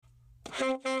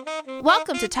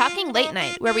Welcome to Talking Late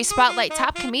Night, where we spotlight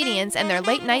top comedians and their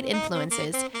late night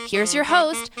influences. Here's your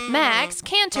host, Max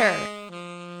Cantor.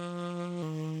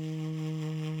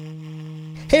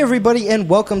 Hey everybody, and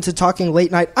welcome to Talking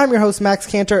Late Night. I'm your host, Max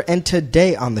Cantor, and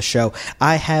today on the show,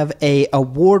 I have a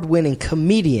award-winning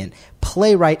comedian,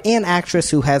 playwright, and actress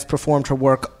who has performed her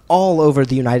work all over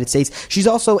the United States. She's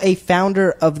also a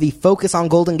founder of the Focus on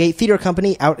Golden Gate Theater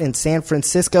Company out in San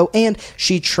Francisco, and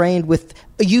she trained with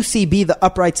UCB, the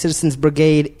Upright Citizens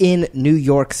Brigade in New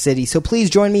York City. So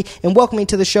please join me in welcoming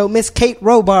to the show Miss Kate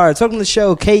Robards. Welcome to the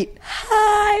show, Kate.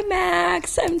 Hi,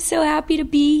 Max. I'm so happy to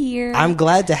be here. I'm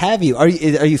glad to have you. Are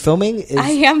you filming? I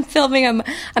am filming. I'm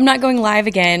not going live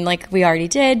again like we already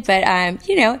did, but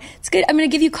it's good. I'm going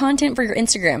to give you content for your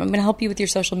Instagram. I'm going to help you with your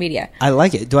social media. I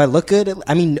like it. Do I look good?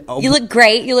 I mean, you look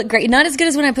great. You look great. Not as good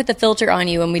as when I put the filter on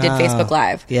you when we did Facebook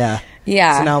Live. Yeah.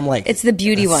 Yeah. So now I'm like, it's the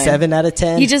beauty one. 7 out of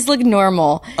 10. You just look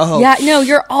normal. Oh. Yeah.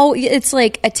 No, it's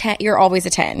like a 10. You're always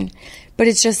a 10. But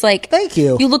it's just like, thank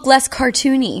you. You look less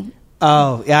cartoony.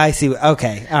 Oh, yeah, I see.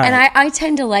 Okay. All right. And I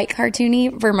tend to like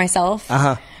cartoony for myself.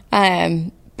 Uh-huh.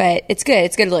 But it's good.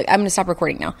 It's good to look. I'm going to stop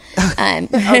recording now.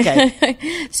 Okay.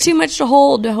 It's too much to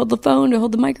hold the phone, to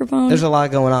hold the microphone. There's a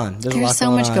lot going on. There's so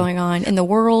much going on in the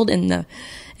world, in the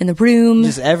room,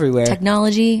 just everywhere.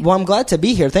 Technology. Well, I'm glad to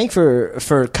be here. Thanks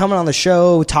for coming on the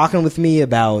show, talking with me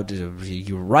about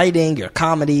your writing, your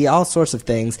comedy, all sorts of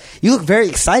things. You look very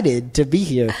excited to be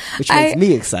here, which makes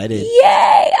me excited.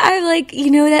 Yay! I like,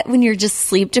 that when you're just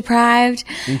sleep deprived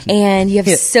and you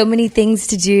have so many things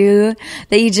to do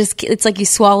that it's like you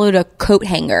swallowed a coat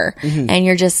hanger and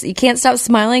you can't stop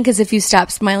smiling, because if you stop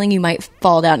smiling, you might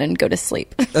fall down and go to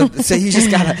sleep. So you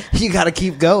just gotta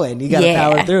keep going. You gotta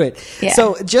power through it. Yeah.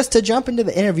 So just to jump into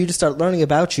the interview to start learning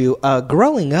about you,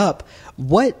 growing up,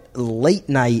 what late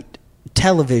night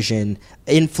television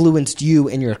influenced you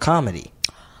in your comedy?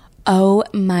 Oh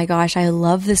my gosh, I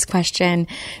love this question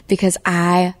because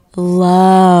I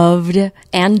loved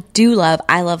and do love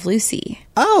I Love Lucy.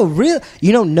 Oh, really?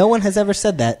 No one has ever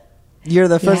said that. You're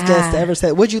the first guest to ever say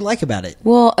it. What'd you like about it?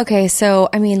 Well, okay, so,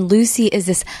 Lucy is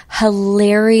this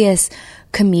hilarious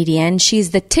comedian.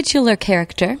 She's the titular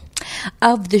character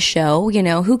of the show.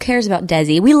 Who cares about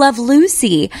Desi? We love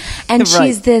Lucy. And Right.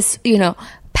 She's this,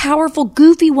 powerful,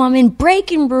 goofy woman,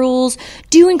 breaking rules,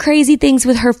 doing crazy things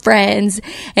with her friends.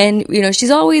 And,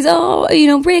 she's always,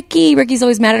 Ricky's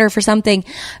always mad at her for something,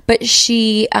 but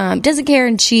she doesn't care,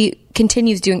 and she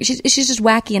continues doing it. She's just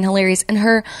wacky and hilarious. And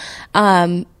her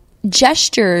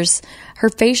gestures, her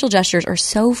facial gestures are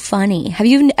so funny. Have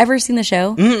you ever seen the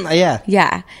show? Yeah.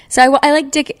 Yeah. So I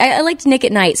liked Nick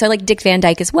at Night. So I like Dick Van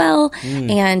Dyke as well.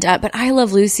 And, but I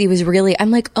Love Lucy was really,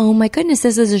 I'm like, oh my goodness,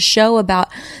 this is a show about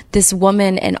this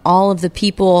woman and all of the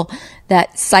people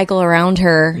that cycle around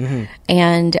her.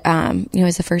 And,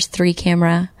 it's the first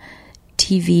 3-camera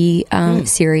TV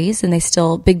series, and they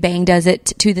still, Big Bang does it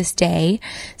to this day.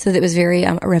 So that was very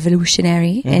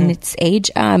revolutionary in its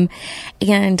age. And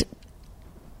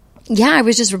yeah, I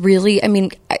was just really,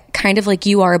 kind of like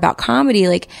you are about comedy.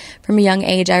 Like from a young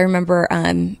age, I remember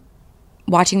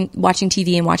watching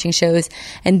TV and watching shows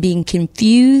and being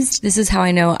confused. This is how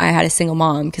I know I had a single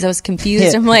mom, because I was confused.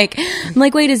 Yeah. I'm like,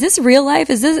 wait, is this real life?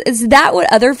 Is that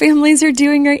what other families are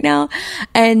doing right now?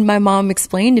 And my mom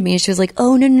explained to me, and she was like,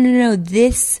 oh, no.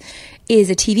 This is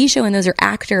a TV show, and those are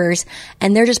actors,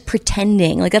 and they're just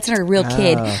pretending. Like, that's not a real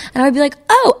kid. And I would be like,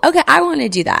 oh, okay, I want to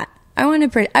do that. I want to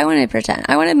pretend.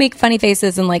 I want to make funny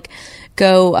faces and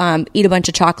go eat a bunch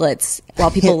of chocolates while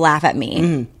people laugh at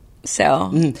me. So,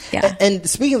 yeah. And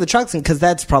speaking of the chocolates, because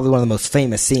that's probably one of the most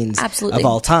famous scenes of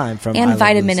all time from and I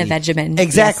Vitamin Love and Lucy. Vegemin.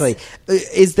 Exactly.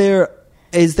 Yes.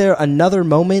 Is there another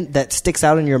moment that sticks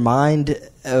out in your mind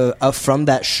from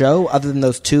that show, other than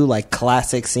those two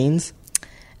classic scenes?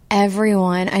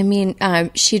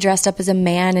 Everyone. She dressed up as a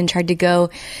man and tried to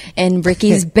go in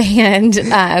Ricky's band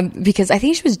because I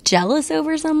think she was jealous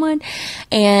over someone.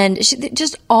 And she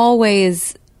just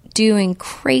always doing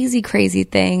crazy, crazy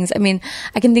things.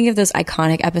 I can think of those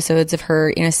iconic episodes of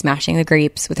her, smashing the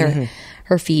grapes with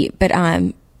her feet. But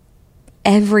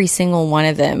every single one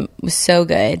of them was so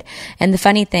good. And the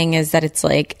funny thing is that it's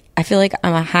like, I feel like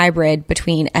I'm a hybrid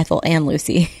between Ethel and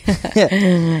Lucy.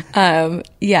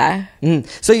 Yeah.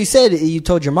 So you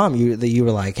told your mom that you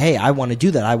were like, hey, I want to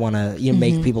do that. I want to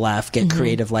make people laugh, get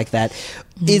creative like that.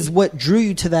 Is what drew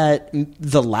you to that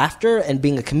the laughter and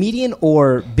being a comedian,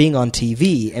 or being on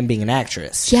TV and being an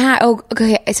actress? Yeah. Oh,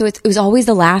 okay. So it was always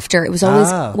the laughter. It was always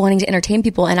wanting to entertain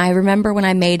people. And I remember when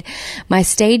I made my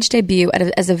stage debut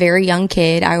as a very young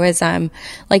kid, I was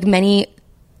like many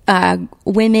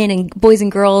women and boys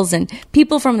and girls and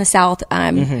people from the South.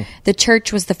 The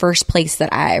church was the first place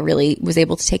that I really was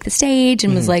able to take the stage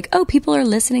and was like, oh, people are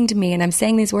listening to me and I'm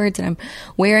saying these words and I'm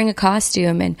wearing a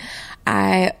costume.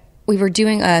 And we were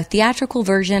doing a theatrical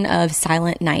version of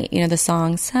Silent Night, you know, the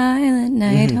song Silent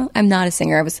Night. Oh, I'm not a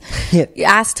singer. I was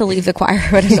asked to leave the choir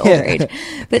at an older age.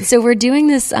 But so we're doing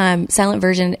this silent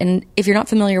version. And if you're not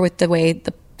familiar with the way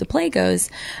the play goes,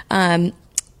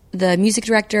 the music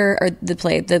director or the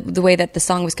play, the way that the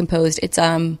song was composed, it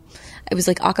was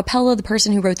like a cappella. The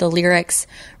person who wrote the lyrics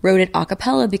wrote it a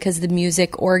cappella because the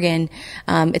music organ,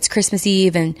 it's Christmas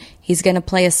Eve and he's going to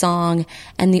play a song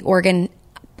and the organ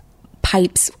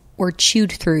pipes were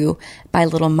chewed through by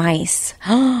little mice.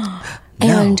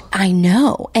 And I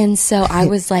know. And so I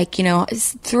was like, you know,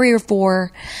 3 or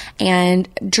 4 and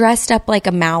dressed up like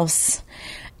a mouse.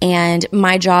 And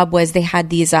my job was they had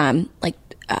these,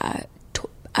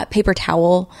 paper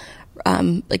towel,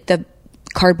 like the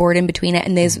cardboard in between it.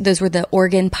 And those were the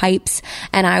organ pipes.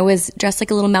 And I was dressed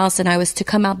like a little mouse and I was to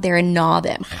come out there and gnaw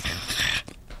them.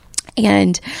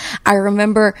 And I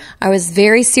remember I was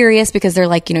very serious because they're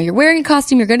like, you know, you're wearing a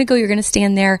costume, you're going to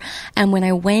stand there. And when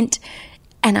I went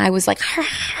and I was like,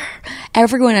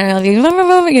 everyone, you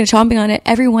know, chomping on it.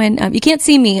 Everyone, you can't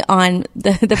see me on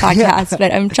the podcast,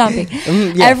 but I'm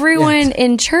chomping. Everyone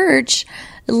in church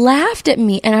laughed at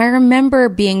me. And I remember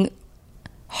being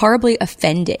horribly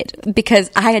offended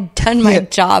because I had done my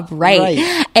job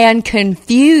right and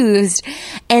confused.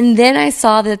 And then I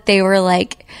saw that they were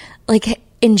like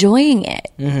enjoying it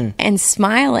and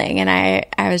smiling. And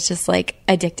I was just like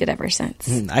addicted ever since.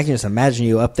 I can just imagine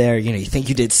you up there, you know, you think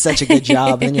you did such a good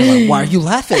job and you're like, why are you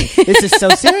laughing? This is so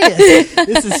serious.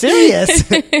 This is serious.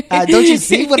 Don't you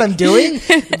see what I'm doing?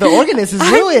 The organist is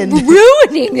ruined. I'm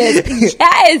ruining this.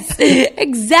 Yes,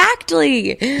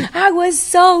 exactly. I was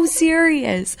so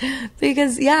serious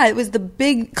because it was the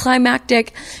big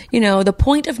climactic, you know, the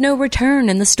point of no return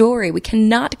in the story. We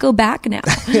cannot go back now.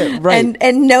 Right.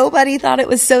 And nobody thought it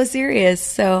was so serious.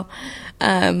 So,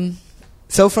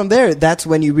 So from there, that's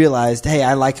when you realized, hey,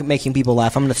 I like making people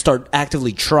laugh. I'm going to start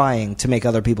actively trying to make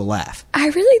other people laugh. I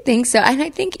really think so. And I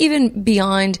think even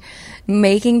beyond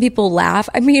making people laugh,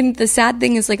 I mean, the sad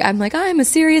thing is like, I'm a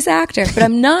serious actor, but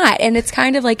I'm not. And it's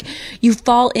kind of like you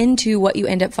fall into what you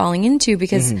end up falling into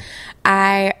because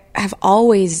I have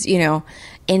always, you know,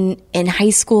 in high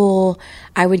school,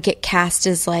 I would get cast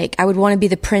as like, I would want to be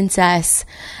the princess.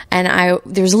 And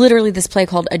there's literally this play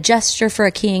called A Gesture for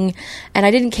a King. And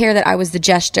I didn't care that I was the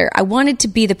jester. I wanted to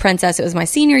be the princess. It was my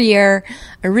senior year.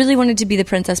 I really wanted to be the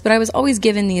princess, but I was always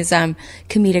given these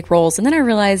comedic roles. And then I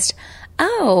realized,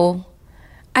 I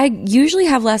usually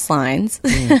have less lines.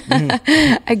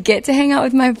 I get to hang out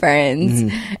with my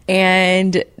friends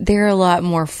and they're a lot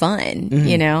more fun,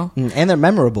 you know? And they're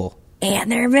memorable.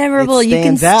 And they're memorable. You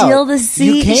can steal the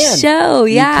show.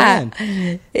 Yeah.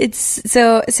 It's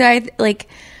so I like,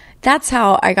 that's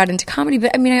how I got into comedy.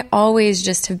 But I mean, I always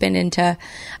just have been into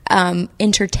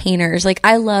entertainers. Like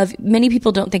many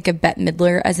people don't think of Bette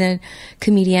Midler as a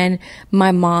comedian.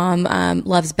 My mom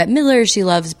loves Bette Midler. She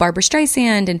loves Barbra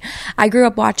Streisand. And I grew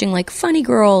up watching like Funny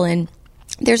Girl and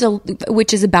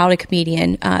which is about a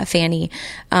comedian, Fanny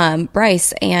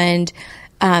Bryce. And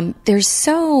there's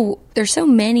so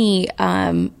many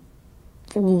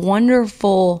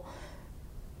wonderful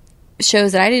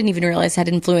shows that I didn't even realize had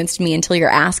influenced me until you're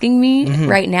asking me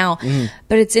right now.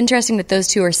 But it's interesting that those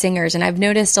two are singers, and I've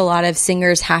noticed a lot of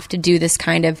singers have to do this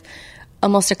kind of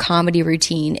almost a comedy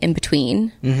routine in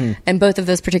between. And both of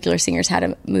those particular singers had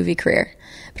a movie career.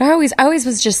 But I always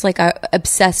was just like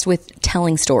obsessed with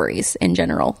telling stories in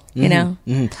general, you know?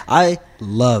 I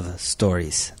love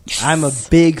stories. I'm a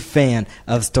big fan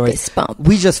of stories. Fist bump.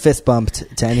 We just fist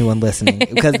bumped to anyone listening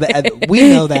because we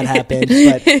know that happened,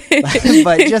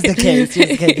 but just in case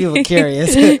people are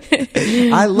curious.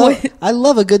 I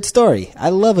love a good story.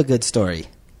 I love a good story.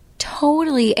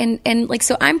 Totally. And like,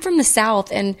 so I'm from the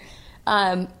South and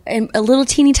a little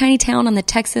teeny tiny town on the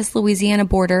Texas-Louisiana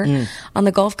border on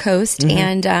the Gulf Coast.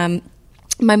 And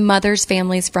my mother's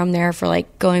family's from there for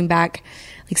like going back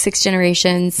like 6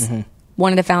 generations,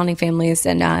 one of the founding families.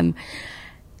 And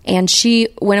she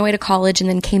went away to college and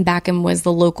then came back and was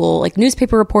the local like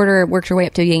newspaper reporter, worked her way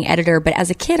up to being editor. But as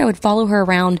a kid, I would follow her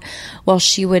around while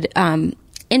she would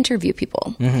interview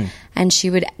people. And she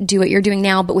would do what you're doing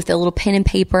now, but with a little pen and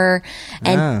paper.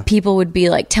 And people would be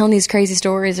like telling these crazy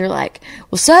stories. They're like,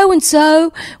 well, so and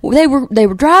so, they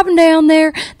were driving down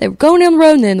there. They were going down the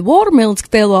road, and then the watermelons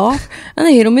fell off, and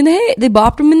they hit him in the head. They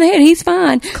bopped him in the head. He's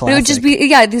fine. But it would just be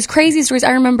these crazy stories.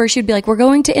 I remember she'd be like, "We're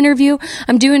going to interview.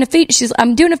 I'm doing a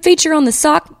feature on the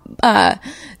sock."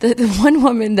 The one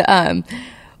woman,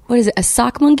 what is it, a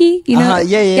sock monkey? You know?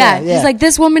 Yeah. He's like,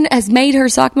 this woman has made her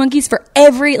sock monkeys for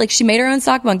she made her own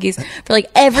sock monkeys for like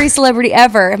every celebrity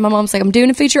ever. And my mom's like, I'm doing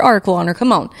a feature article on her.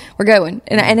 Come on, we're going.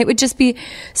 And it would just be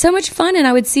so much fun. And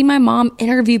I would see my mom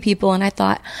interview people, and I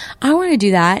thought, I want to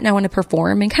do that, and I want to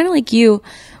perform. And kind of like you,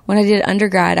 when I did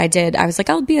undergrad, I was like,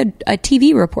 I'll be a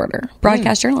TV reporter,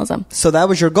 broadcast journalism. So that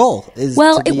was your goal?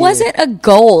 It wasn't a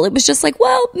goal. It was just like,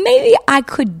 well, maybe I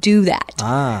could do that.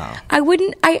 I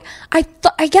wouldn't, I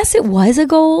guess it was a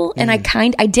goal, and I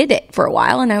did it for a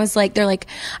while, and I was like, I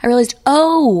realized,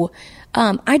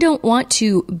 I don't want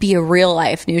to be a real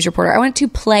life news reporter. I want to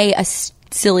play a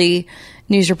silly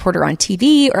news reporter on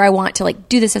TV, or I want to like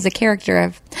do this as a character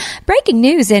of breaking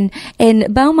news in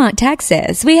Beaumont,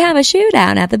 Texas. We have a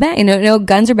shootout at the bank. No,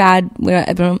 guns are bad. But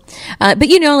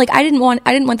like I didn't want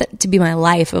that to be my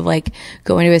life of like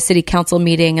going to a city council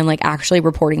meeting and like actually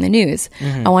reporting the news.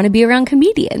 I want to be around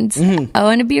comedians. I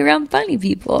want to be around funny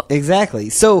people. Exactly.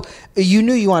 So you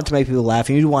knew you wanted to make people laugh,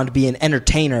 and you wanted to be an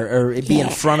entertainer or be in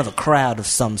front of a crowd of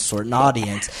some sort, an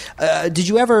audience. Did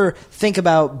you ever think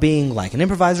about being like an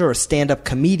improviser or a stand-up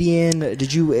comedian?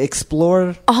 Did you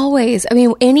explore? Always. I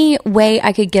mean, any way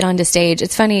I could get onto stage.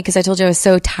 It's funny because I told you I was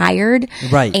so tired.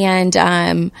 Right.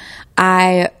 And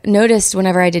I noticed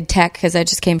whenever I did tech, because I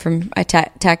just came from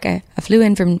tech, I flew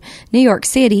in from New York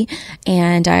City,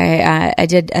 and I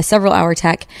did a several-hour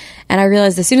tech, and I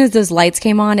realized as soon as those lights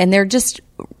came on, and they're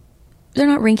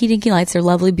not rinky-dinky lights, they're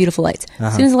lovely, beautiful lights.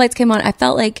 As soon as the lights came on, I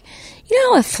felt like,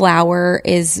 a flower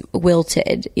is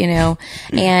wilted,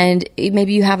 and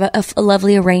maybe you have a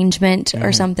lovely arrangement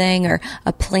or something, or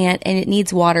a plant, and it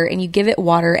needs water, and you give it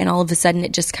water, and all of a sudden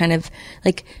it just kind of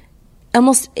like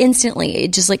almost instantly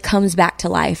it just like comes back to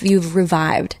life. You've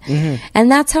revived. And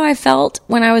that's how I felt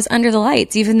when I was under the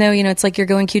lights, even though it's like you're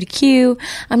going cue to cue.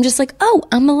 I'm just like, oh,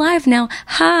 I'm alive now.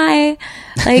 Hi.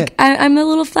 Like I'm a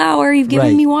little flower. You've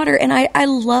given me water. And I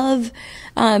love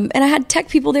and I had tech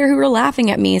people there who were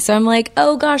laughing at me. So I'm like,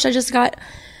 oh gosh, I just got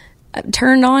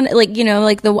turned on. Like,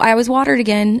 I was watered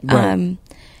again. Right.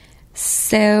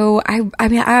 So I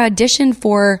auditioned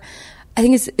for, I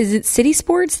think is it City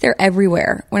Sports? They're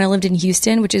everywhere. When I lived in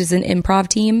Houston, which is an improv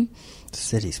team.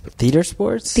 Theater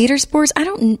Sports? Theater Sports?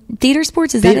 Theater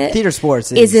Sports, is that it? Theater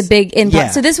Sports is a big improv. Yeah.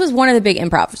 So this was one of the big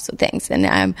improv things. And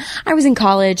I was in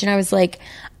college, and I was like,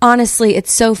 honestly,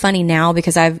 it's so funny now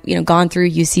because I've, gone through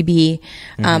UCB,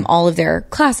 all of their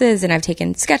classes, and I've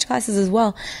taken sketch classes as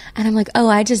well. And I'm like, oh,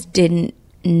 I just didn't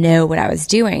know what I was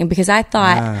doing, because I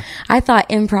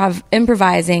thought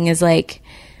improvising is like,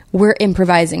 we're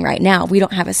improvising right now. We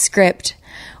don't have a script.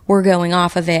 We're going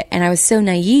off of it. And I was so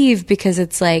naive because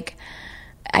it's like,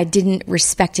 I didn't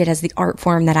respect it as the art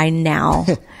form that I now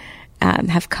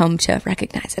have come to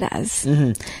recognize it as.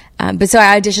 But so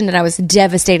I auditioned, and I was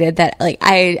devastated that like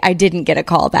I didn't get a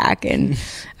call back, and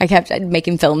I kept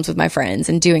making films with my friends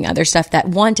and doing other stuff that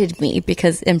wanted me,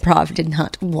 because improv did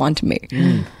not want me.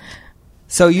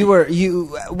 So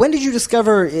when did you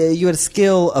discover you had a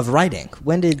skill of writing?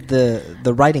 When did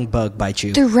the writing bug bite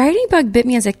you? The writing bug bit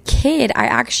me as a kid. I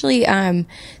actually,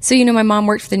 my mom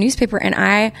worked for the newspaper,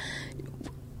 and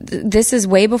this is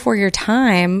way before your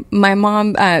time. My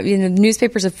mom,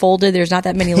 newspapers have folded. There's not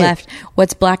that many left.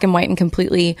 What's black and white and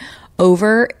completely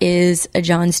over is a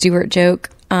Jon Stewart joke,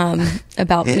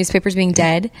 about newspapers being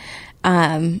dead.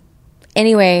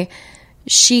 Anyway,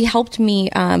 she helped me,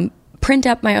 print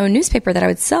up my own newspaper that I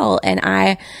would sell. And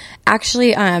I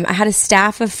actually, I had a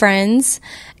staff of friends,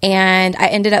 and I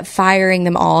ended up firing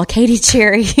them all. Katie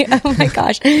Cherry. Oh my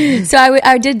gosh. So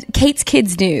I did Kate's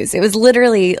Kids News. It was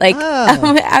literally like,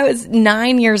 I was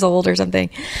 9 years old or something.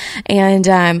 And,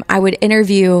 I would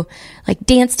interview like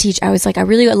dance teach. I was like, I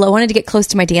really wanted to get close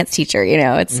to my dance teacher.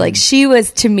 It's like, she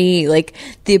was to me like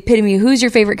the epitome. Who's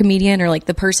your favorite comedian, or like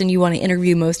the person you want to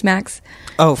interview most, Max?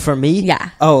 Oh, for me?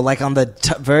 Yeah. Oh, like on the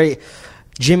very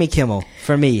Jimmy Kimmel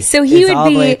for me. So he would all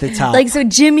be the way at the top. like, so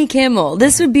Jimmy Kimmel,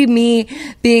 this would be me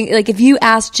being like, if you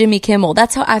asked Jimmy Kimmel,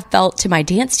 that's how I felt to my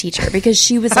dance teacher, because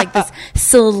she was like this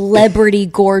celebrity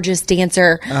gorgeous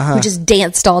dancer who just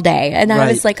danced all day. And I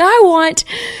was like, I want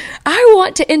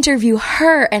to interview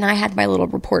her. And I had my little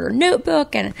reporter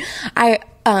notebook, and I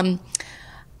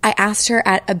asked her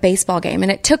at a baseball game,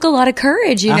 and it took a lot of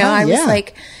courage. I was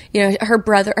like,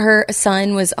 her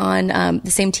son was on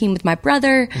the same team with my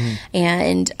brother,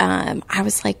 and I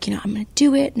was like, I'm going to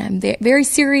do it, and I'm very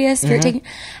serious, very taking.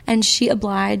 And she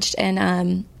obliged, and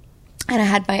I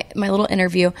had my little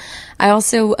interview. I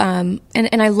also I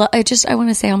want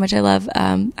to say how much I love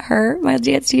her, my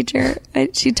dance teacher.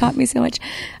 She taught me so much.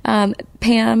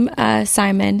 Pam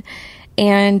Simon,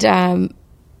 and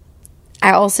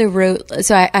I also wrote,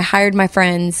 so I hired my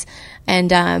friends,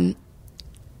 and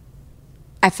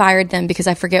I fired them because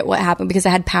I forget what happened, because I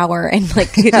had power, and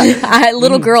like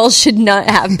little girls should not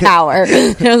have power.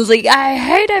 And I was like, I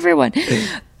hate everyone.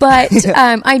 But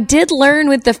I did learn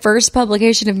with the first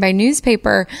publication of my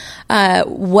newspaper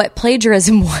what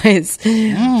plagiarism was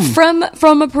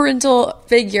from a parental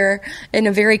figure in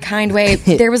a very kind way.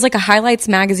 There was like a highlights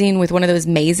magazine with one of those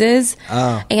mazes,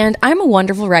 and I'm a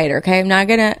wonderful writer. Okay, I'm not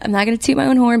gonna toot my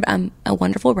own horn, but I'm a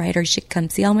wonderful writer. You should come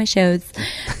see all my shows.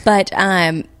 But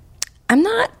I'm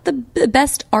not the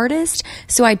best artist,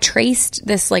 so I traced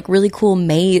this like really cool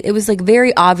maze. It was like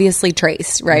very obviously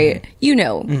traced, right? Mm-hmm. You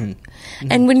know. Mm-hmm.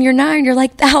 And when you're 9, you're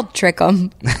like, I'll trick them.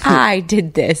 I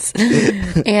did this.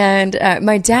 And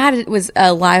my dad was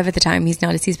alive at the time. He's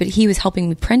now deceased, but he was helping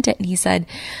me print it. And he said,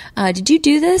 did you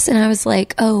do this? And I was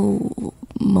like, oh,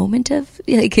 moment of,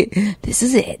 like, this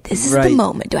is it. This is the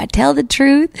moment. Do I tell the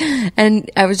truth?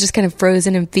 And I was just kind of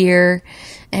frozen in fear.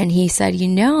 And he said,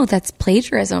 that's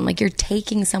plagiarism. I'm like, you're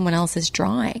taking someone else's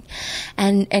drawing.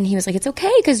 And he was like, it's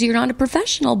okay because you're not a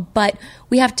professional, but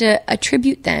we have to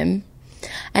attribute them.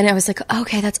 And I was like,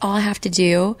 okay, that's all I have to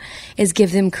do is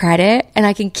give them credit, and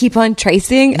I can keep on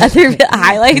tracing other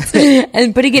highlights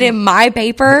and putting it in my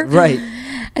paper. Right.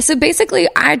 So basically,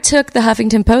 I took the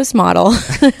Huffington Post model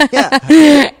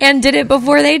and did it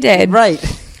before they did. Right.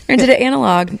 And did it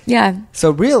analog. Yeah.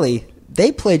 So really,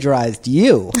 they plagiarized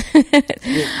you.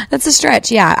 That's a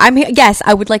stretch. Yeah. Yes,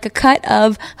 I would like a cut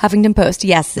of Huffington Post.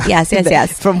 Yes.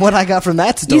 From what I got from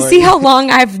that story. You see how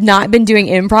long I've not been doing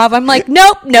improv? I'm like,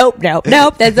 nope.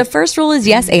 The first rule is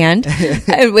yes and,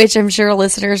 which I'm sure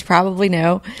listeners probably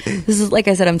know. This is, like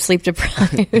I said, I'm sleep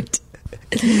deprived.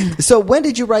 So when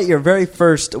did you write your very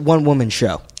first one-woman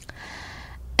show?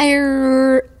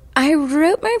 I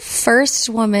wrote my first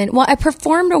I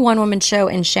performed a one-woman show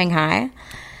in Shanghai.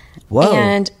 Whoa.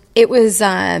 And it was,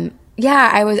 I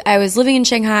was living in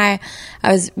Shanghai.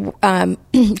 I was,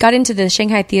 got into the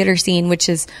Shanghai theater scene, which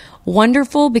is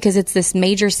wonderful because it's this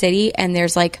major city and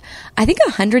there's like, I think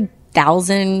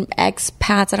 100,000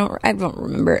 expats. I don't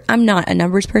remember. I'm not a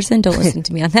numbers person. Don't listen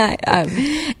to me on that.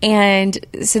 And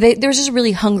so there was just a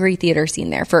really hungry theater scene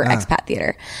there for expat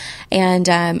theater. And,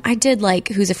 I did like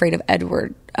Who's Afraid of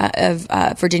Edward, of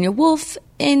Virginia Woolf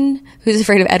in Who's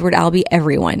Afraid of Edward Albee,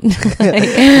 everyone. Who's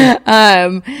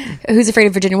Afraid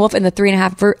of Virginia Woolf in the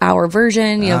 3.5 hour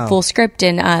version, full script.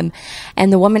 And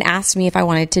the woman asked me if I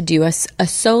wanted to do a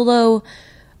solo,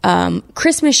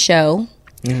 Christmas show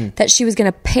that she was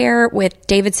going to pair with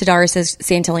David Sedaris'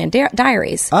 Santaland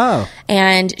Diaries. Oh.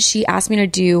 And she asked me to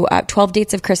do 12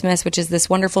 Dates of Christmas, which is this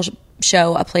wonderful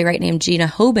show a playwright named Gina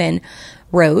Hoban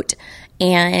wrote.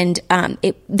 And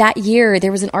that year,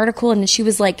 there was an article, and she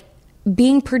was like,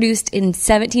 being produced in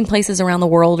 17 places around the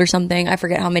world or something. I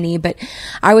forget how many, but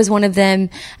I was one of them.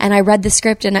 And I read the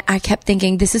script and I kept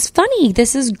thinking, this is funny.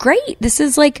 This is great. This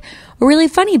is like really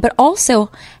funny, but also,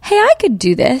 hey, I could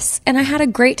do this. And I had a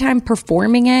great time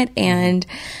performing it. And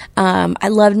I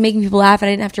loved making people laugh. I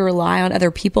didn't have to rely on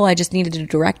other people. I just needed a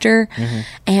director. Mm-hmm.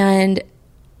 And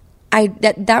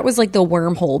that was like the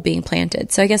wormhole being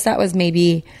planted. So I guess that was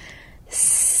maybe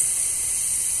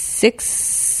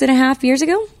 6.5 years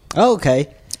ago. Oh, okay.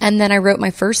 And then I wrote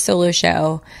my first solo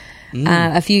show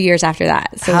a few years after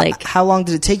that. So how long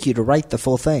did it take you to write the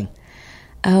full thing?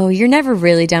 Oh, you're never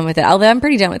really done with it. Although I'm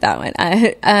pretty done with that one.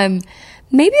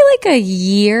 Maybe like a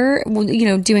year,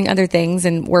 doing other things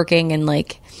and working and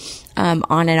like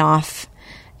on and off.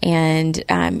 And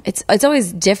it's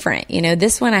always different.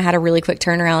 This one I had a really quick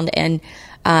turnaround, and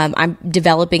I'm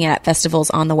developing it at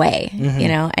festivals on the way,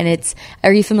 and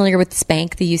are you familiar with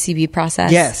Spank, the UCB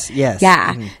process? Yes. Yeah.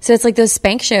 Mm-hmm. So it's like those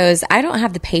Spank shows, I don't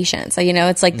have the patience.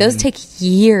 It's like those take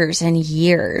years and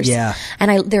years. Yeah.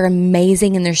 And they're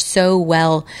amazing and they're so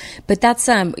well, but that's,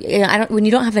 when you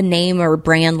don't have a name or a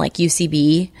brand like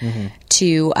UCB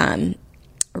to,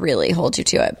 really hold you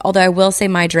to it. Although I will say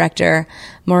my director,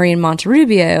 Maureen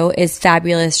Monterrubio, is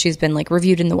fabulous. She's been like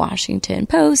reviewed in the Washington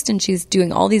Post, and she's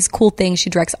doing all these cool things. She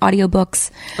directs audiobooks.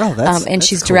 Oh, that's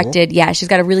she's cool. directed, she's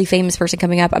got a really famous person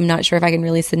coming up. I'm not sure if I can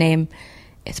release the name.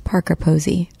 It's Parker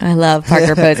Posey. I love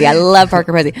Parker Posey. I love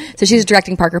Parker Posey. So she's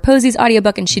directing Parker Posey's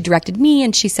audiobook, and she directed me,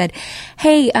 and she said,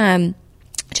 hey,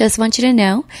 just want you to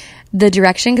know the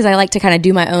direction, because I like to kind of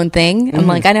do my own thing. I'm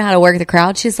like, I know how to work the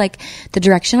crowd. She's like, the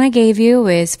direction I gave you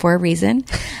is for a reason.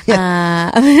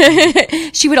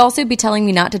 She would also be telling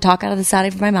me not to talk out of the side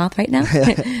of my mouth right now.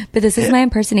 But this is my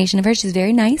impersonation of her. She's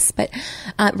very nice. But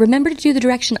remember to do the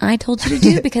direction I told you to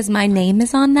do, because my name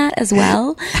is on that as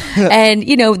well. And,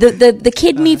 you know, the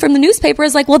kid me from the newspaper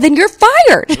is like, well, then you're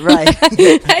fired. Right.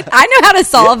 I know how to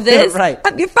solve this. Right.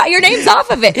 Your name's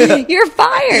off of it. You're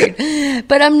fired.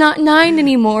 But I'm not 9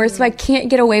 anymore, so I can't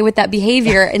get away with that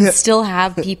behavior and still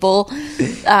have people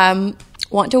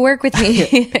want to work with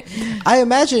me. I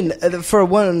imagine for a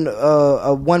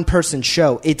one person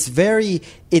show, it's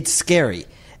scary.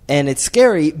 And it's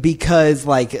scary because,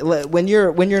 like, when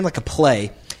you're in like a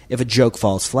play, if a joke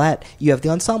falls flat, you have the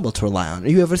ensemble to rely on, or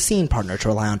you have a scene partner to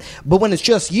rely on. But when it's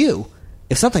just you,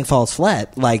 if something falls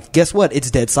flat, like, guess what?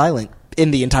 It's dead silent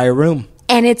in the entire room.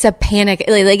 And it's a panic,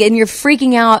 like, and you're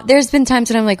freaking out. There's been times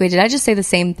when I'm like, wait, did I just say the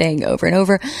same thing over and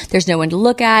over? There's no one to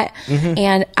look at.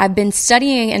 And I've been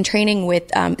studying and training with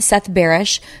Seth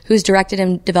Barish, who's directed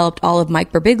and developed all of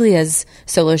Mike Birbiglia's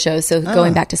solo shows. So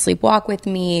going back to Sleep Walk With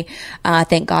Me,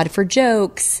 Thank God for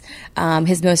Jokes,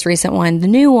 his most recent one, the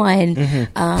new one.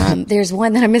 There's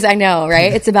one that I miss. I know,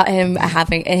 right? It's about him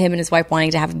and his wife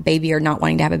wanting to have a baby or not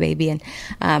wanting to have a baby. And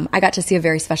I got to see a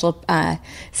very special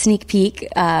sneak peek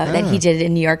that he did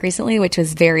in New York recently, which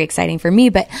was very exciting for me.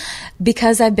 But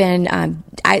because I've been,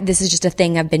 this is just a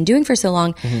thing I've been doing for so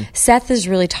long, Seth has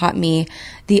really taught me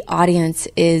the audience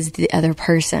is the other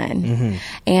person.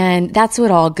 And that's what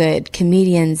all good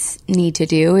comedians need to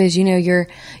do is, you know, you're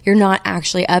not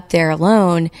actually up there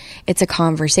alone. It's a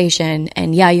conversation.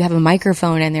 And yeah, you have a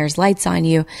microphone and there's lights on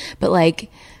you, but like,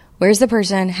 where's the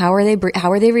person? How are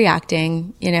they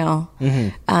reacting? You know?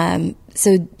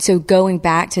 So going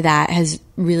back to that has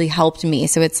really helped me.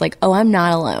 So it's like, oh, I'm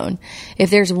not alone. If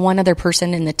there's one other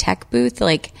person in the tech booth,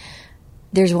 like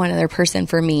there's one other person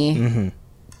for me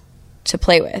to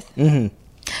play with.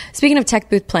 Speaking of tech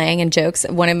booth playing and jokes,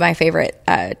 one of my favorite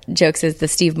jokes is the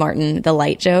Steve Martin, the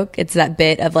light joke. It's that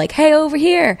bit of like, hey, over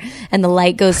here. And the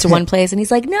light goes to one place and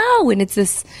he's like, no. And it's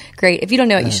this great. If you don't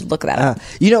know it, you should look that up.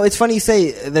 You know, it's funny you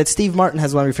say that Steve Martin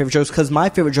has one of your favorite jokes, because my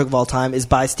favorite joke of all time is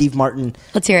by Steve Martin.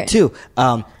 Let's hear it. Too.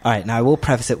 All right, now I will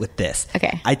preface it with this.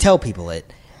 Okay. I tell people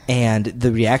it, and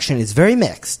the reaction is very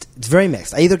mixed. It's very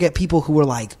mixed. I either get people who are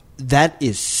like, that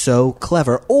is so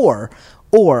clever, or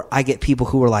I get people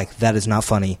who are like, that is not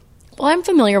funny. Well, I'm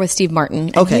familiar with Steve Martin.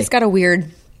 And okay. He's got a weird...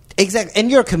 Exactly.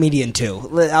 And you're a comedian, too.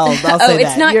 I'll say that.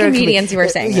 It's not comedians who are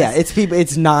saying Yeah, this. it's people.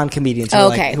 It's non-comedians who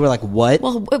are like, what?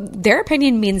 Well, their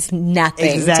opinion means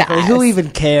nothing exactly. to us. Who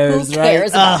even cares, Who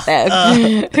cares about them?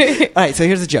 All right, so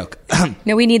here's a joke.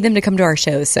 No, we need them to come to our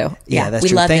shows, so yeah, that's we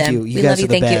true. love Thank them. you. You we guys love you. are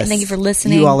the Thank best. you. And thank you for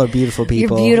listening. You all are beautiful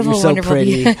people. You're beautiful, You're so wonderful.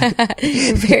 pretty.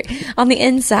 You're very, on the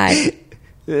inside.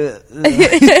 That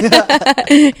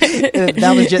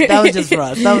was just for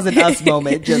us. That was an us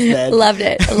moment just then. Loved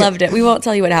it. We won't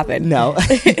tell you what happened. No.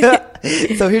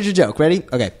 So here's your joke. Ready?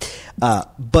 Okay.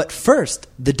 But first,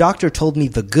 the doctor told me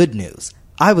the good news.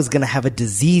 I was going to have a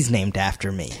disease named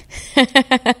after me.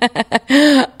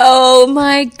 Oh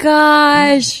my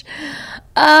gosh.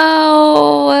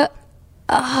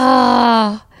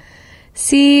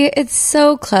 See, it's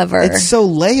so clever. It's so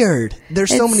layered.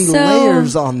 There's so many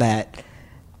layers on that.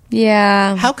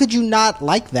 Yeah. How could you not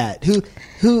like that? Who?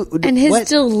 And his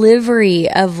delivery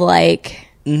of like,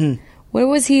 what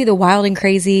was he? The wild and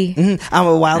crazy. I'm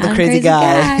a wild and crazy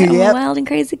guy. I'm a wild and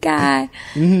crazy guy.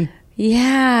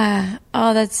 Yeah.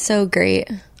 Oh, that's so great.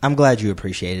 I'm glad you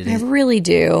appreciated it. I really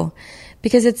do.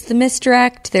 Because it's the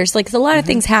misdirect. There's like a lot of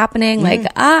things happening. Like,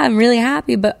 I'm really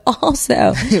happy, but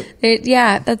also,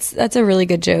 that's a really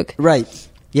good joke. Right.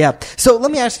 Yeah. So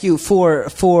let me ask you I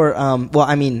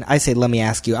say let me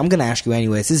ask you. I'm going to ask you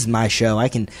anyways. This is my show.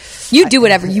 You do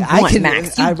whatever you want,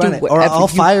 Max. I run it. Or I'll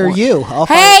fire you.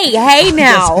 Hey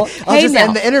now. I'll just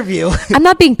end the interview. I'm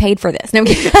not being paid for this. No,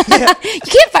 you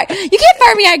can't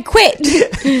fire me. I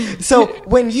quit. So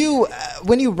when you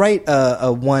write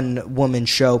a one woman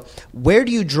show, where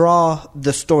do you draw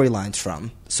the storylines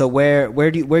from? So where are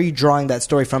you drawing that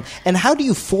story from, and how do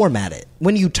you format it?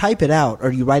 When you type it out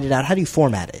or you write it out, how do you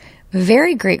format it?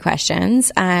 Very great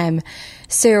questions.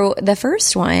 So the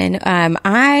first one,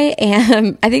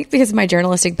 I think because of my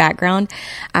journalistic background,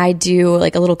 I do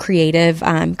like a little creative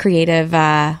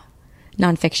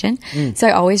nonfiction. So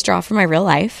I always draw from my real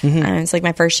life. It's like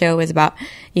my first show was about,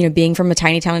 being from a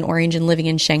tiny town in Orange and living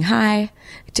in Shanghai,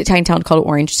 a tiny town called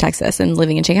Orange, Texas, and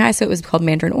living in Shanghai. So it was called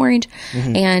Mandarin Orange.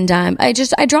 And I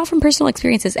draw from personal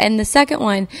experiences. And the second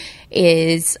one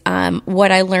is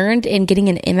what I learned in getting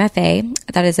an MFA,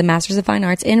 that is a Master's of Fine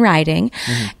Arts in Writing,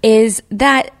 is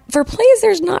that for plays,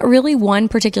 there's not really one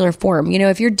particular form. You know,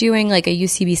 if you're doing like a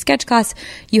UCB sketch class,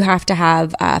 you have to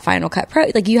have Final Cut Pro.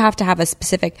 Like you have to have a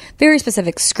specific, very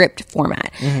specific script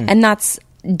format, and that's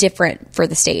different for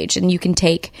the stage. And you can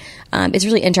take. It's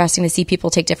really interesting to see people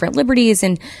take different liberties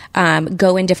and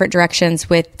go in different directions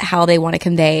with how they want to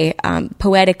convey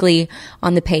poetically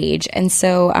on the page. And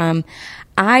so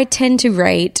I tend to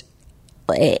write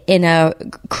in a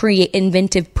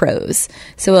inventive prose.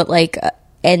 So it like.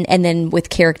 And then with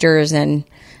characters and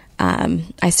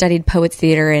I studied poets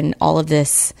theater and all of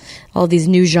these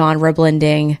new genre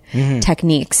blending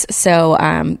techniques. So,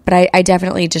 but I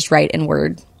definitely just write in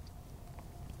Word.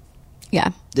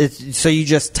 Yeah. So you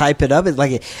just type it up? It's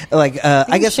like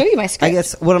I guess show you my script. I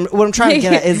guess what I'm trying to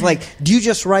get at is like, do you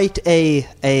just write a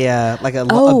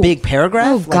big paragraph?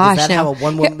 Oh like, gosh, is that no. how a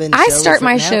one-woman I show start is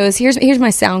my written out? shows. Here's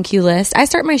my sound cue list. I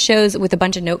start my shows with a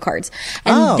bunch of note cards.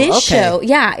 And this show,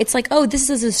 it's like, this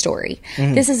is a story.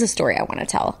 This is a story I want to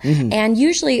tell. And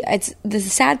usually it's the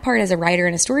sad part as a writer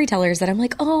and a storyteller is that I'm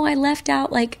like, I left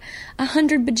out like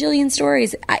 100 bajillion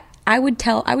stories. I would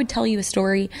tell you a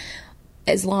story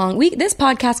as long this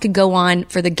podcast could go on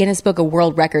for the Guinness Book of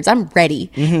World Records. I'm ready.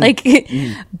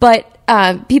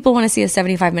 But people want to see a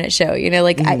 75-minute show, you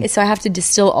know, so I have to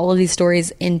distill all of these stories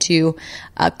into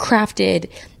a crafted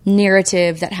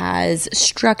narrative that has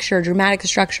structure, dramatic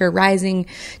structure, rising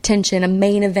tension, a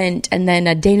main event, and then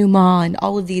a denouement, and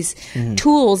all of these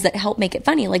tools that help make it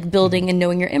funny, like building and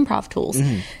knowing your improv tools.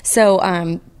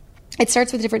 So, it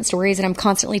starts with different stories, and I'm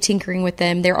constantly tinkering with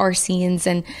them. There are scenes,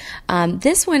 and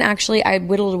this one actually I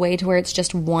whittled away to where it's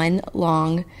just one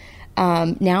long.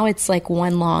 Now it's like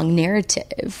one long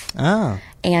narrative. Oh.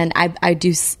 And I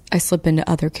slip into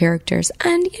other characters,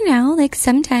 and like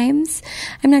sometimes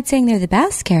I'm not saying they're the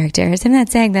best characters. I'm not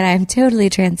saying that I'm totally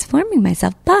transforming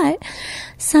myself, but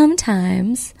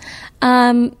sometimes,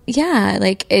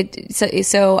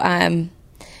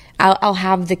 I'll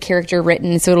have the character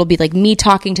written, so it'll be like me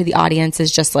talking to the audience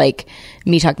is just like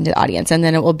me talking to the audience, and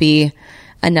then it will be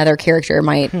another character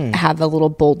might have a little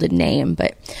bolded name,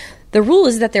 but the rule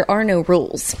is that there are no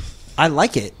rules. I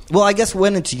like it. Well, I guess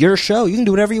when it's your show, you can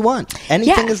do whatever you want.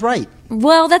 Anything is right.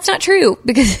 Well, that's not true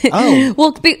because,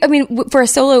 for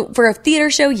a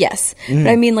theater show, yes. But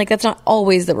I mean, like, that's not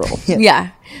always the rule.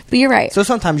 Yeah. But you're right. So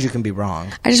sometimes you can be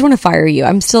wrong. I just want to fire you.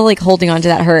 I'm still like holding on to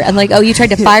that hurt. I'm like, you tried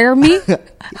to fire me?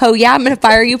 Oh yeah, I'm going to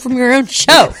fire you from your own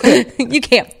show. You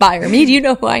can't fire me. Do you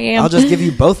know who I am? I'll just give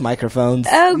you both microphones.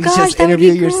 Oh gosh, just that interview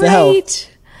would be yourself. Great.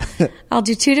 I'll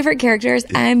do 2 different characters.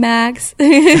 I'm Max.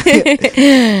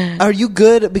 Are you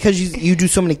good because you do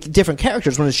so many different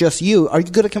characters when it's just you? Are you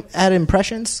good at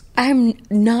impressions? I'm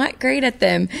not great at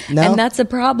them. No? And that's a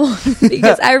problem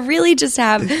because I really just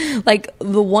have like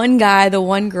the one guy, the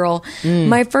one girl.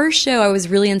 My first show, I was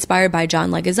really inspired by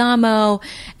John Leguizamo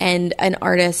and an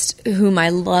artist whom I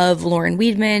love, Lauren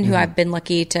Weedman, who I've been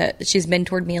lucky she's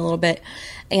mentored me a little bit.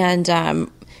 And,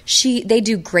 they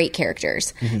do great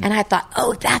characters. And I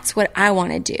thought, that's what I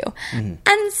want to do.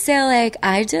 And so like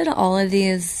I did all of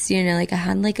these, like I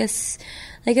had like a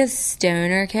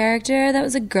stoner character that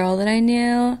was a girl that I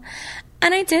knew.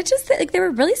 And I did just like, they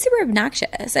were really super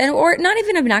obnoxious or not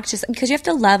even obnoxious because you have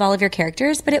to love all of your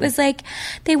characters, but it was like,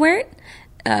 they weren't,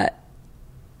 the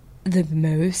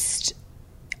most,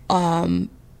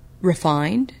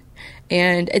 refined.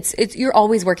 And it's you're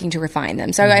always working to refine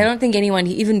them. So I don't think anyone,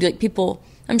 even like people,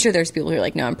 I'm sure there's people who are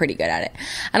like, no, I'm pretty good at it.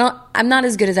 I'm not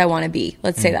as good as I want to be.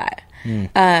 Let's say that.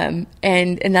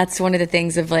 And that's one of the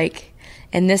things of like,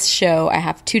 in this show, I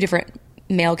have 2 different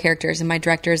male characters and my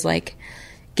director's like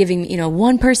giving,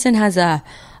 one person has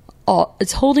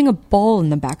it's holding a ball in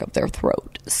the back of their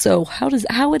throat. So how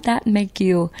would that make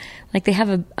you, like they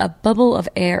have a bubble of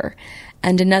air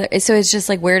and another, so it's just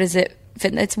like, where does it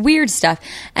fit? It's weird stuff.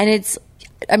 And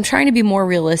I'm trying to be more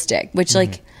realistic, which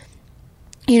like,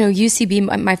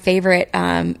 UCB, my favorite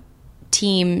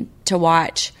team to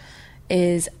watch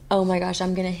is, oh my gosh,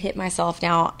 I'm going to hit myself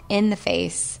now in the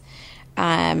face.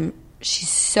 She's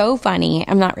so funny.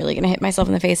 I'm not really going to hit myself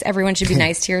in the face. Everyone should be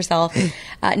nice to yourself.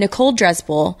 Nicole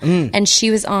Dresbel, and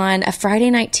she was on a Friday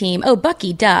night team. Oh,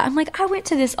 Bucky, duh. I'm like, I went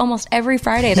to this almost every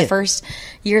Friday the first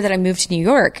year that I moved to New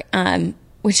York,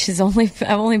 which is I've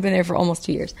only been there for almost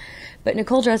 2 years. But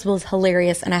Nicole Dresbel is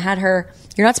hilarious, and I had her.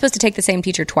 You're not supposed to take the same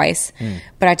teacher twice,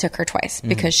 but I took her twice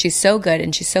because she's so good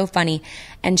and she's so funny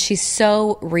and she's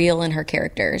so real in her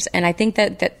characters. And I think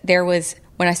that there was,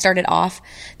 when I started off,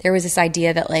 there was this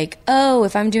idea that like,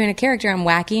 if I'm doing a character, I'm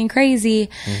wacky and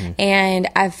crazy. And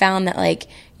I've found that like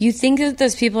you think that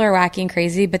those people are wacky and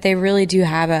crazy, but they really do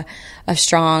have a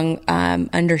strong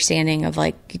understanding of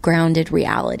like grounded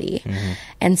reality.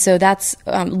 And so that's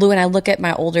when I look at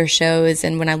my older shows,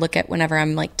 and when I look at whenever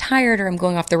I'm like tired or I'm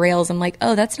going off the rails, I'm like,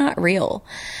 oh, that's not real.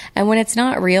 And when it's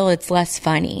not real, it's less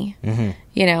funny,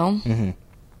 you know?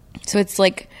 So it's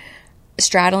like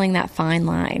straddling that fine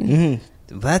line.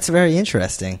 That's very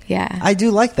interesting. Yeah. I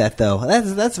do like that, though.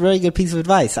 That's a very good piece of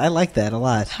advice. I like that a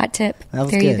lot. Hot tip. That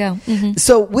was there good. you go.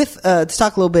 So with to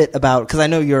talk a little bit about, because I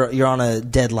know you're on a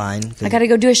deadline. I got to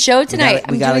go do a show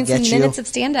tonight. We gotta I'm doing some minutes of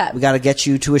stand-up. We got to get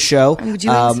you to a show. I'm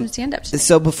doing some stand-up tonight.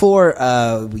 So before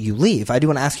you leave, I do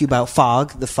want to ask you about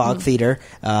FOG, the FOG Theater.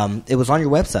 It was on your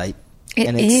website,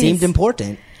 and it seemed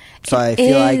important. So I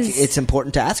feel like it's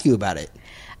important to ask you about it.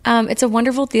 It's a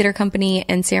wonderful theater company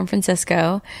in San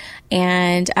Francisco,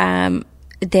 and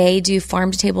they do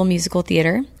farm-to-table musical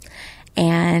theater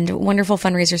and wonderful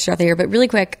fundraisers throughout the year. But really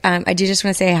quick, I do just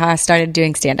want to say how I started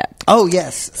doing stand-up. Oh,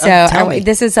 yes. So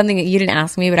this is something that you didn't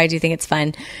ask me, but I do think it's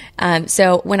fun.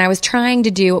 So when I was trying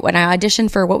to do, when I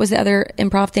auditioned for, what was the other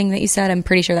improv thing that you said? I'm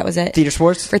pretty sure that was it. Theater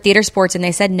sports? For theater sports, and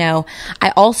they said no.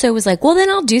 I also was like, well, then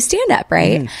I'll do stand-up,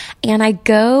 right? And I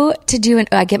go to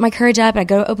I get my courage up, and I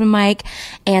go to open mic,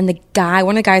 and one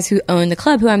of the guys who owned the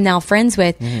club, who I'm now friends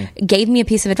with, gave me a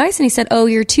piece of advice, and he said, oh,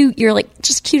 you're like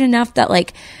just cute enough that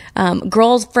like,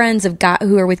 girls' friends of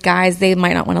who are with guys, they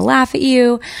might not want to laugh at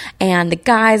you, and the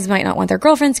guys might not want their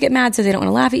girlfriends to get mad, so they don't want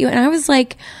to laugh at you. And I was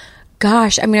like,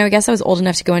 gosh, I mean, I guess I was old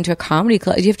enough to go into a comedy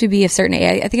club. You have to be a certain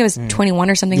age. I think I was 21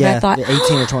 or something. Yeah, but I thought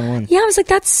 18 or 21. Yeah, I was like,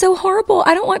 that's so horrible.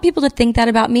 I don't want people to think that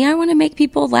about me. I want to make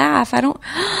people laugh. I don't.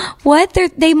 What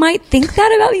they might think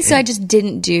that about me. So I just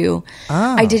didn't do.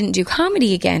 I didn't do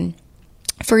comedy again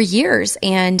for years.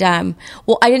 And, I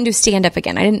didn't do stand-up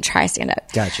again. I didn't try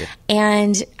stand-up. Gotcha.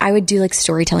 And I would do like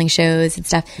storytelling shows and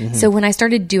stuff. So when I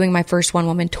started doing my first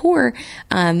one-woman tour,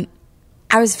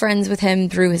 I was friends with him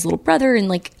through his little brother, and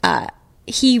like,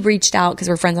 he reached out because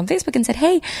we're friends on Facebook and said,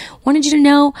 hey, wanted you to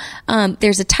know,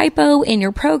 there's a typo in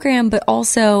your program, but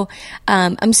also,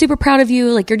 I'm super proud of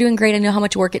you. Like, you're doing great. I know how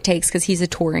much work it takes, because he's a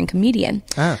touring comedian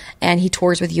and he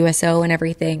tours with USO and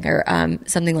everything, or,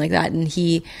 something like that. And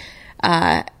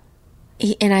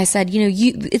and I said,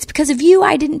 it's because of you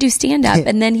I didn't do stand-up.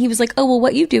 And then he was like, oh, well,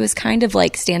 what you do is kind of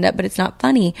like stand-up, but it's not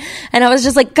funny. And I was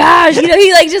just like, gosh,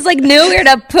 he like just like knew where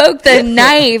to poke the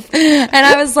knife. And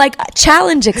I was like,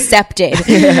 challenge accepted.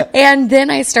 And then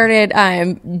I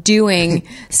started doing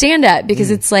stand-up,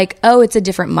 because it's like, oh, it's a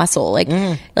different muscle,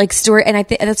 like story. And I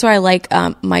think that's why I like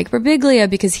Mike Birbiglia,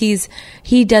 because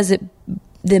he does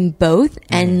them both,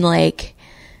 and like,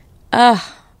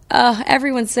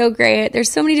 everyone's so great.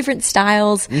 There's so many different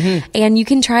styles, and you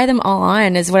can try them all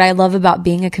on, is what I love about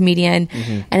being a comedian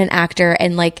and an actor.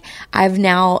 And like, I've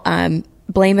now,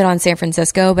 blame it on San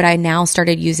Francisco, but I now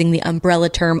started using the umbrella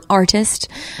term artist.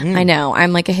 I know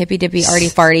I'm like a hippy dippy arty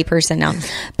farty person now,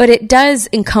 but it does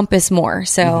encompass more.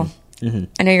 So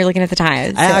I know you're looking at the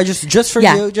time. So. I just for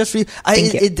you.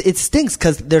 Thank you. It stinks,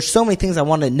 because there's so many things I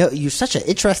want to know. You're such an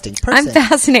interesting person. I'm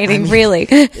fascinating, really.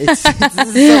 It's so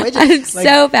interesting. I'm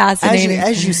so fascinating.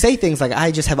 As you say things, like,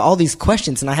 I just have all these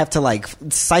questions, and I have to like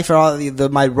cipher all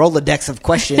my Rolodex of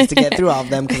questions to get through all of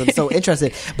them, because I'm so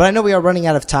interested. But I know we are running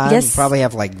out of time. Yes. We probably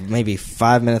have like maybe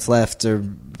 5 minutes left, or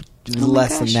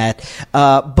less than that.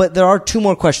 But there are 2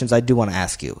 more questions I do want to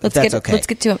ask you, if that's okay. Let's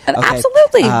get to them. Okay.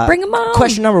 Absolutely. Bring them on.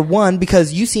 Question number 1,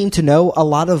 because you seem to know a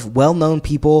lot of well-known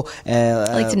people. I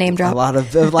like to name drop. A lot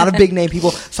of big name people.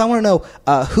 So I want to know,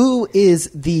 who is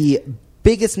the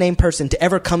biggest name person to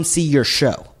ever come see your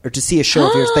show, or to see a show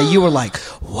of yours that you were like,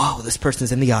 whoa, this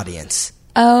person's in the audience?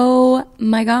 Oh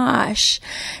my gosh.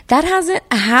 That hasn't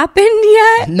happened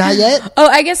yet. Not yet? Oh,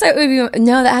 I guess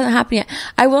no, that hasn't happened yet.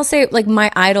 I will say, like,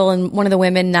 my idol, and one of the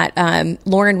women that,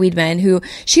 Lauren Weedman, who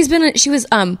she was,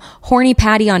 Horny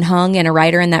Patty on Hung, and a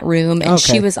writer in that room. And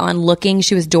she was on Looking.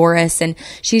 She was Doris, and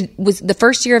she was the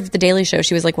first year of the Daily Show.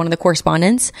 She was like one of the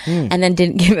correspondents, and then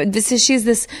didn't give it.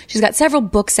 She's got several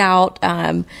books out.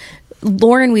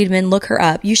 Lauren Weedman, look her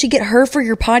up. You should get her for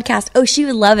your podcast. Oh, she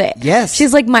would love it. Yes.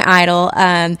 She's like my idol.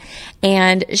 And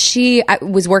she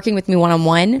was working with me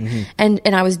one-on-one, and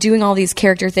I was doing all these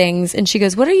character things, and she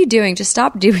goes, what are you doing? Just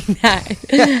stop doing that.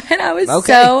 And I was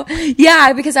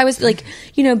because I was like,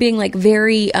 being like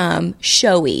very,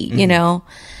 showy,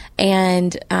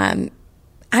 and,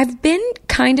 I've been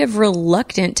kind of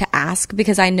reluctant to ask,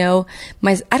 because I know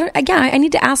I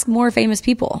need to ask more famous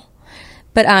people.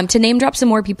 But to name drop some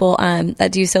more people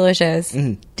that do solo shows,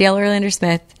 Dale Orlander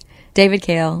Smith, David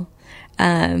Kale,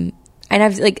 and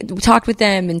I've like talked with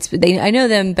them, and I know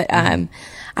them, but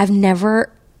I've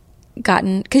never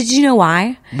gotten, because you know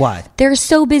why? Why? They're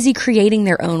so busy creating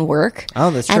their own work.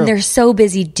 Oh, that's true. And they're so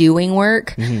busy doing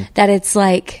work that it's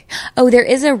like, oh, there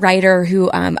is a writer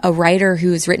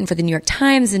who's written for the New York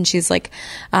Times, and she's like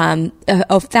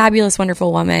a fabulous,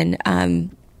 wonderful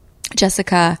woman,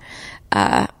 Jessica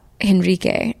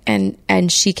Henrique,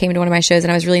 and she came to one of my shows,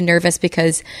 and I was really nervous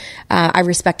because I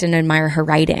respect and admire her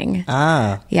writing.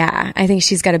 Yeah, I think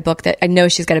she's got a book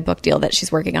deal that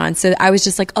she's working on. So I was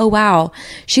just like, oh wow,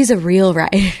 she's a real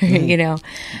writer, you know.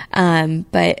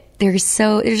 But there's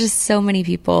just so many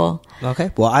people.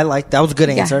 Okay, well, that was a good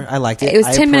answer. I liked it. It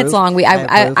was 10 minutes long.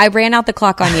 I ran out the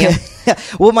clock on you.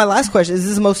 Well, my last question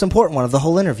is the most important one of the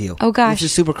whole interview. Oh gosh,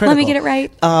 this is super critical. Let me get it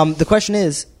right. The question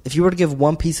is, if you were to give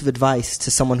one piece of advice to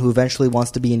someone who eventually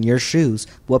wants to be in your shoes,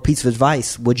 what piece of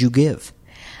advice would you give?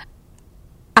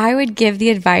 I would give the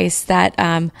advice that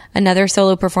another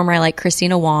solo performer I like,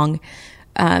 Christina Wong,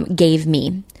 gave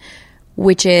me,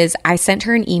 which is I sent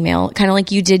her an email, kind of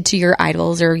like you did to your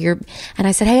idols and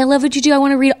I said, hey, I love what you do. I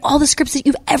want to read all the scripts that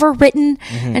you've ever written.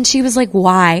 And she was like,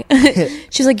 why?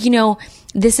 She's like,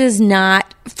 this is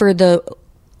not for the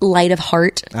light of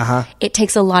heart. It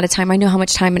takes a lot of time. I know how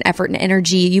much time and effort and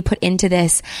energy you put into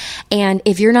this. And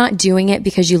if you're not doing it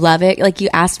because you love it, like you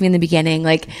asked me in the beginning,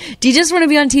 like, do you just want to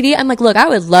be on TV? I'm like, look, I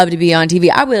would love to be on TV.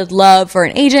 I would love for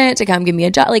an agent to come give me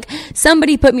a job. Like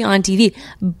somebody put me on TV,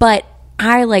 but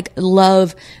I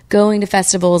love going to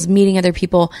festivals, meeting other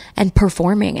people and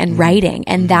performing and writing.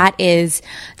 And that is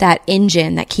that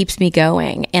engine that keeps me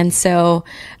going. And so,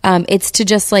 it's to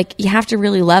just you have to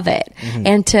really love it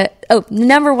and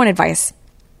number one advice,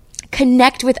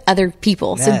 connect with other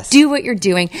people. Yes. So do what you're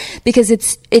doing because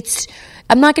it's,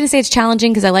 I'm not going to say it's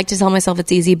challenging because I like to tell myself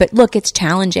it's easy, but look, it's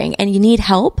challenging and you need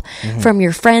help from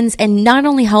your friends, and not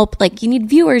only help, you need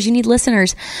viewers, you need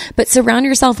listeners, but surround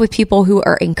yourself with people who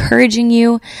are encouraging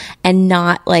you and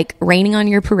not raining on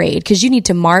your parade, because you need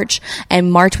to march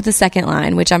with the second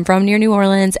line, which I'm from near New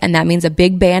Orleans, and that means a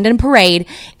big band and parade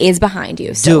is behind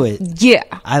you. So, do it. Yeah.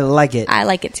 I like it. I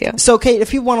like it too. So Kate,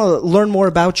 if you want to learn more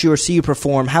about you or see you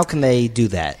perform, how can they do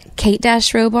that?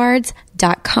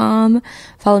 Kate-Robards.com.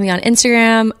 Follow me on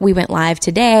Instagram. We went live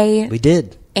today. We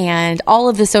did. And all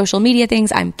of the social media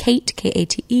things. I'm Kate,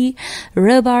 Kate,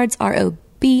 Robards, ROB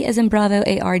as in Bravo,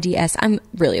 ARDS. I'm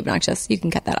really obnoxious. You can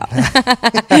cut that off.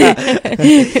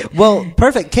 Well,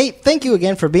 perfect. Kate, thank you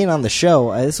again for being on the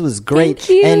show. This was great. Thank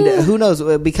you. And who knows,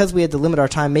 because we had to limit our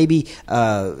time, maybe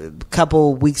a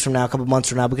couple weeks from now, a couple months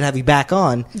from now, we can have you back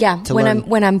on. Yeah, to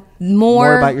when I'm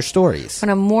more about your stories.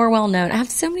 When I'm more well known. I have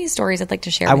so many stories I'd like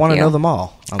to share with you. I want to know them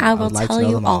all. I will tell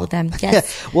you all of them.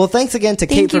 Yes. Well, thanks again to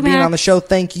Kate for being on the show.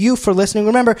 Thank you for listening.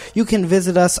 Remember, you can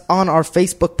visit us on our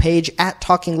Facebook page at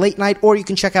Talking Late Night, or you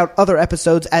can check out other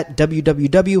episodes at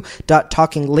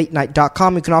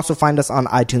www.talkinglatenight.com. You can also find us on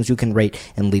iTunes. You can rate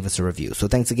and leave us a review. So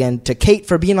thanks again to Kate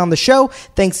for being on the show.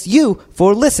 Thanks you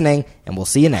for listening, and we'll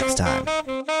see you next time.